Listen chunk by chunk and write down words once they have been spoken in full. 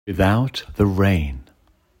Without the rain.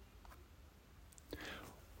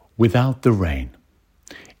 Without the rain.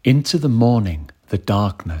 Into the morning, the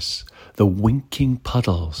darkness, the winking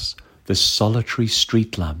puddles, the solitary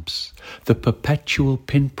street lamps, the perpetual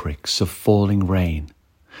pinpricks of falling rain,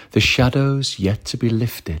 the shadows yet to be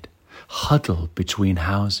lifted, huddled between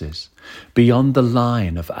houses, beyond the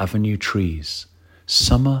line of avenue trees,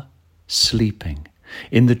 summer sleeping,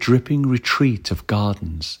 in the dripping retreat of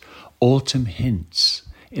gardens, autumn hints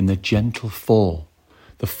in the gentle fall,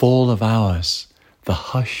 the fall of hours, the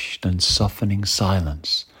hushed and softening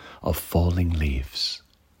silence of falling leaves.